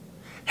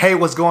Hey,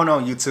 what's going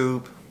on,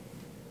 YouTube?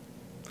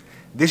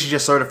 This is your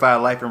certified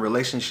life and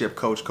relationship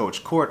coach,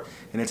 Coach Court,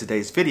 and in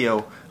today's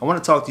video, I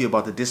want to talk to you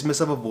about the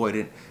dismissive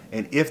avoidant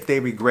and if they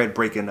regret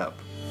breaking up.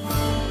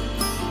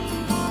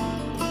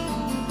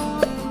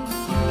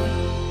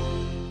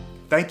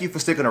 Thank you for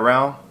sticking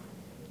around.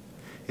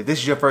 If this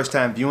is your first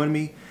time viewing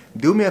me,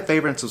 do me a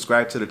favor and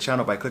subscribe to the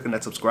channel by clicking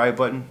that subscribe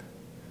button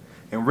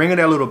and ringing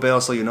that little bell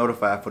so you're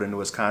notified for the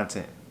newest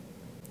content.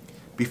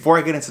 Before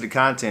I get into the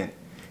content,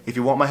 if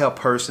you want my help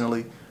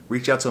personally,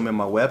 reach out to me on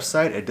my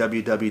website at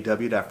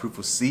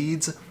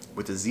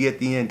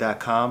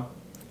www.fruitfulseeds.com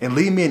and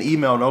leave me an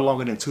email no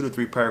longer than 2 to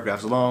 3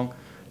 paragraphs long,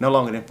 no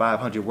longer than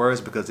 500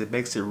 words, because it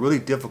makes it really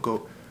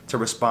difficult to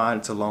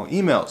respond to long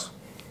emails.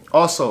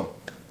 Also,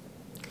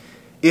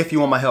 if you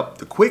want my help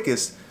the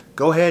quickest,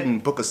 go ahead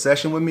and book a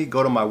session with me.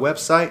 Go to my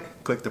website,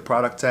 click the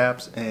product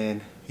tabs,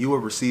 and you will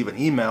receive an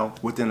email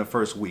within the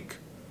first week.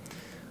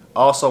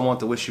 Also, I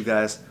want to wish you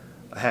guys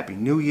a happy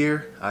new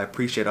year. I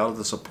appreciate all of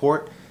the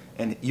support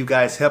and you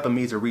guys helping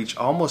me to reach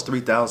almost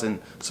 3,000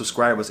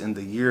 subscribers in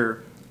the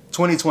year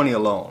 2020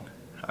 alone.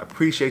 I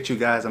appreciate you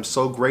guys. I'm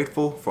so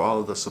grateful for all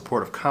of the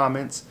supportive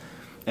comments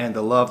and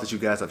the love that you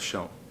guys have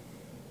shown.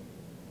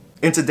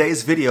 In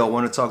today's video, I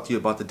want to talk to you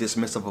about the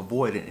dismissive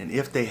avoidant and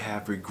if they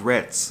have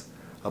regrets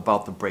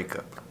about the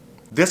breakup.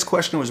 This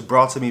question was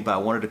brought to me by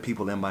one of the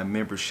people in my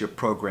membership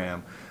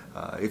program.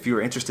 If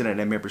you're interested in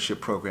that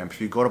membership program, if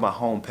you go to my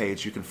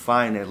homepage, you can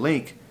find that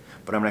link,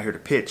 but I'm not here to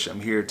pitch.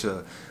 I'm here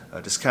to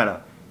just kind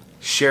of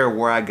share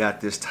where I got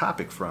this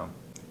topic from.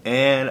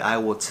 And I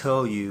will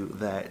tell you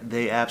that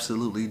they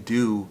absolutely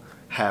do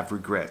have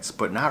regrets,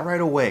 but not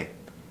right away.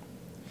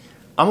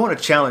 I'm going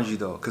to challenge you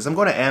though, because I'm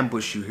going to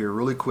ambush you here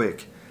really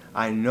quick.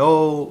 I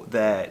know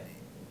that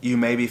you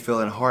may be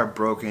feeling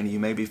heartbroken, you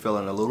may be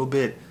feeling a little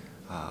bit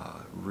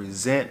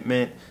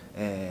resentment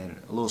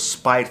and a little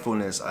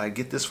spitefulness. I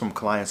get this from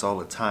clients all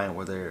the time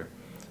where they're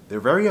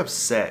very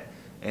upset,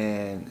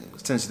 and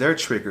since they're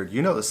triggered,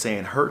 you know the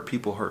saying, hurt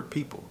people hurt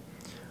people.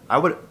 I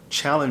would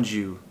challenge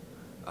you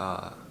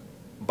by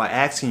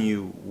asking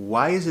you,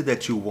 why is it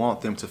that you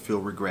want them to feel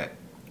regret?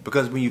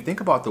 Because when you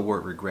think about the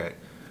word regret,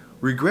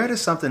 regret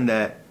is something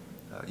that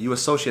you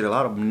associate a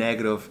lot of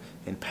negative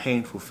and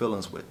painful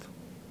feelings with.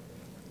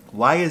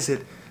 Why is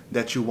it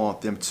that you want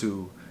them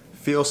to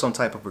feel some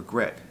type of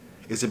regret?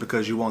 Is it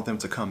because you want them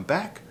to come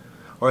back,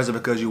 or is it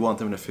because you want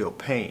them to feel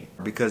pain?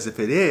 Because if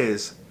it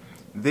is,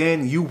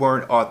 then you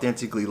weren't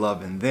authentically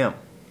loving them,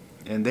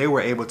 and they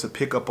were able to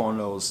pick up on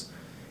those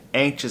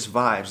anxious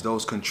vibes,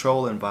 those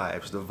controlling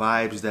vibes, the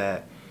vibes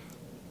that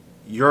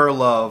your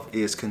love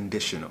is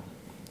conditional.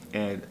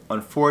 And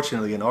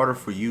unfortunately, in order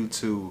for you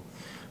to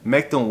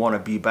make them want to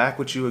be back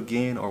with you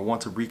again or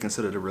want to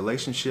reconsider the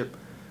relationship,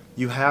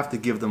 you have to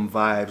give them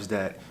vibes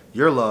that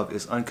your love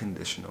is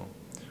unconditional,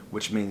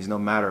 which means no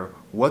matter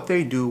what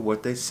they do,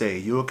 what they say,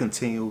 you will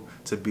continue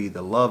to be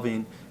the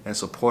loving and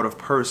supportive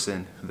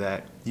person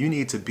that you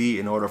need to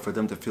be in order for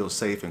them to feel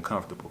safe and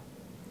comfortable.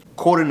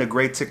 Quoting the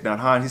great Thich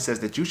Nhat Hanh, he says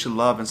that you should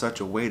love in such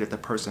a way that the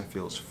person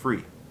feels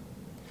free.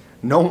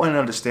 No one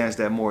understands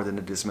that more than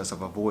the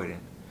dismissive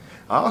avoidant.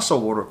 I also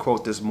wrote a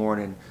quote this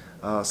morning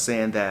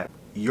saying that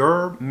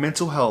your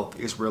mental health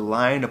is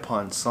relying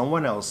upon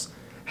someone else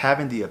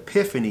having the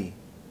epiphany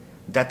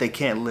that they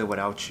can't live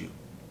without you.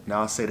 Now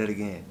I'll say that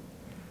again.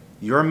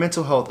 Your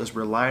mental health is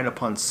relying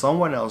upon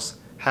someone else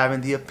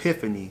having the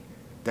epiphany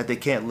that they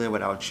can't live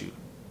without you.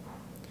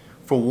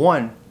 For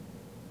one,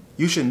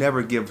 you should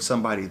never give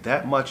somebody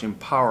that much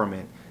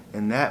empowerment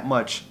and that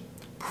much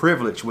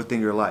privilege within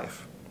your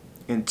life.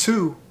 And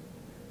two,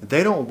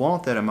 they don't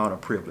want that amount of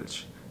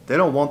privilege. They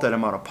don't want that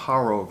amount of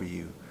power over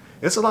you.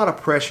 It's a lot of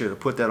pressure to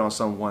put that on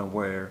someone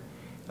where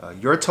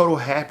your total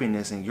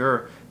happiness and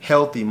your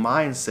healthy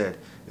mindset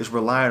is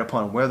relying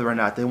upon whether or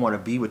not they want to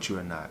be with you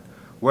or not,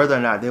 whether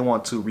or not they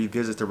want to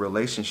revisit the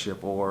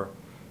relationship, or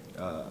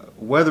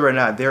whether or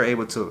not they're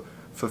able to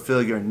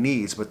fulfill your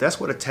needs. But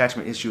that's what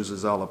attachment issues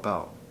is all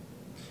about.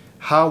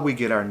 How we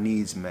get our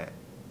needs met.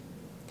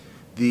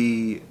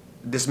 The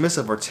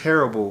dismissive are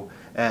terrible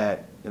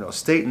at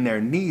stating their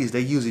needs.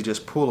 They usually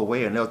just pull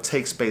away and they'll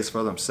take space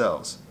for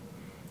themselves.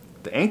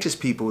 The anxious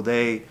people,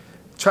 they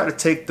try to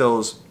take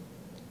those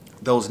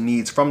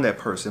needs from that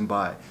person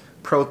by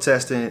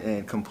protesting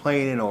and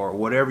complaining, or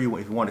whatever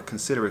if you want to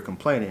consider it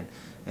complaining,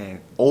 and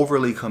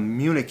overly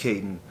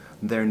communicating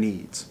their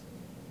needs.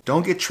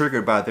 Don't get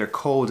triggered by their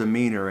cold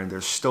demeanor and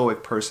their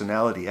stoic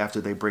personality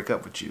after they break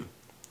up with you.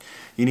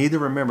 You need to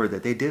remember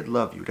that they did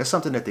love you. That's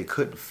something that they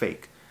couldn't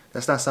fake.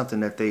 That's not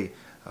something that they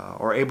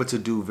are able to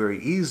do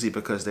very easily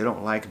because they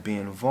don't like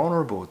being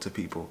vulnerable to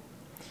people.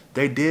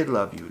 They did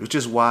love you, which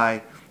is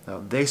why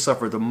they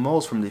suffer the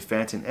most from the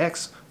Phantom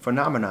X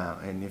phenomenon.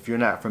 And if you're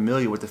not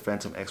familiar with the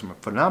Phantom X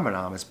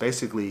phenomenon, it's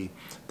basically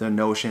the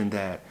notion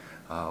that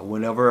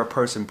whenever a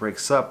person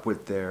breaks up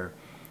with their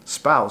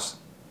spouse,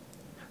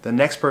 the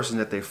next person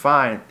that they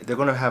find, they're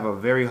going to have a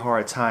very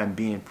hard time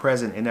being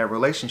present in that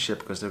relationship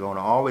because they're going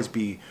to always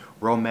be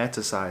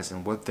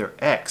romanticizing what their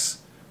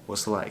ex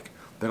was like.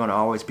 They're going to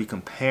always be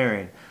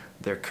comparing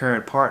their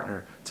current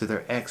partner to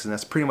their ex, and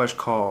that's pretty much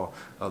called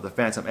the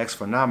phantom ex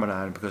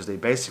phenomenon, because they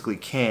basically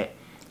can't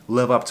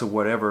live up to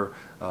whatever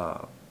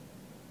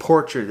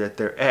portrait that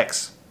their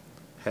ex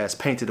has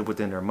painted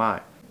within their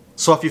mind.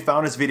 So if you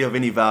found this video of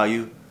any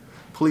value,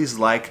 please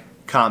like,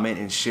 comment,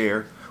 and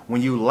share.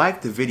 When you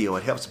like the video,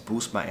 it helps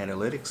boost my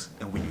analytics,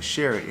 and when you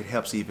share it, it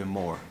helps even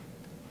more.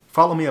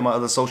 Follow me on my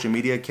other social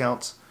media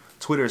accounts.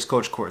 Twitter is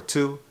Coach Court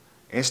 2,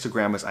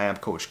 Instagram is I Am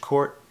Coach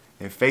Court,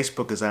 and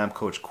Facebook is I Am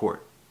Coach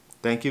Court.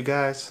 Thank you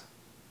guys,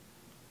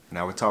 and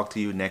I will talk to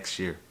you next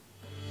year.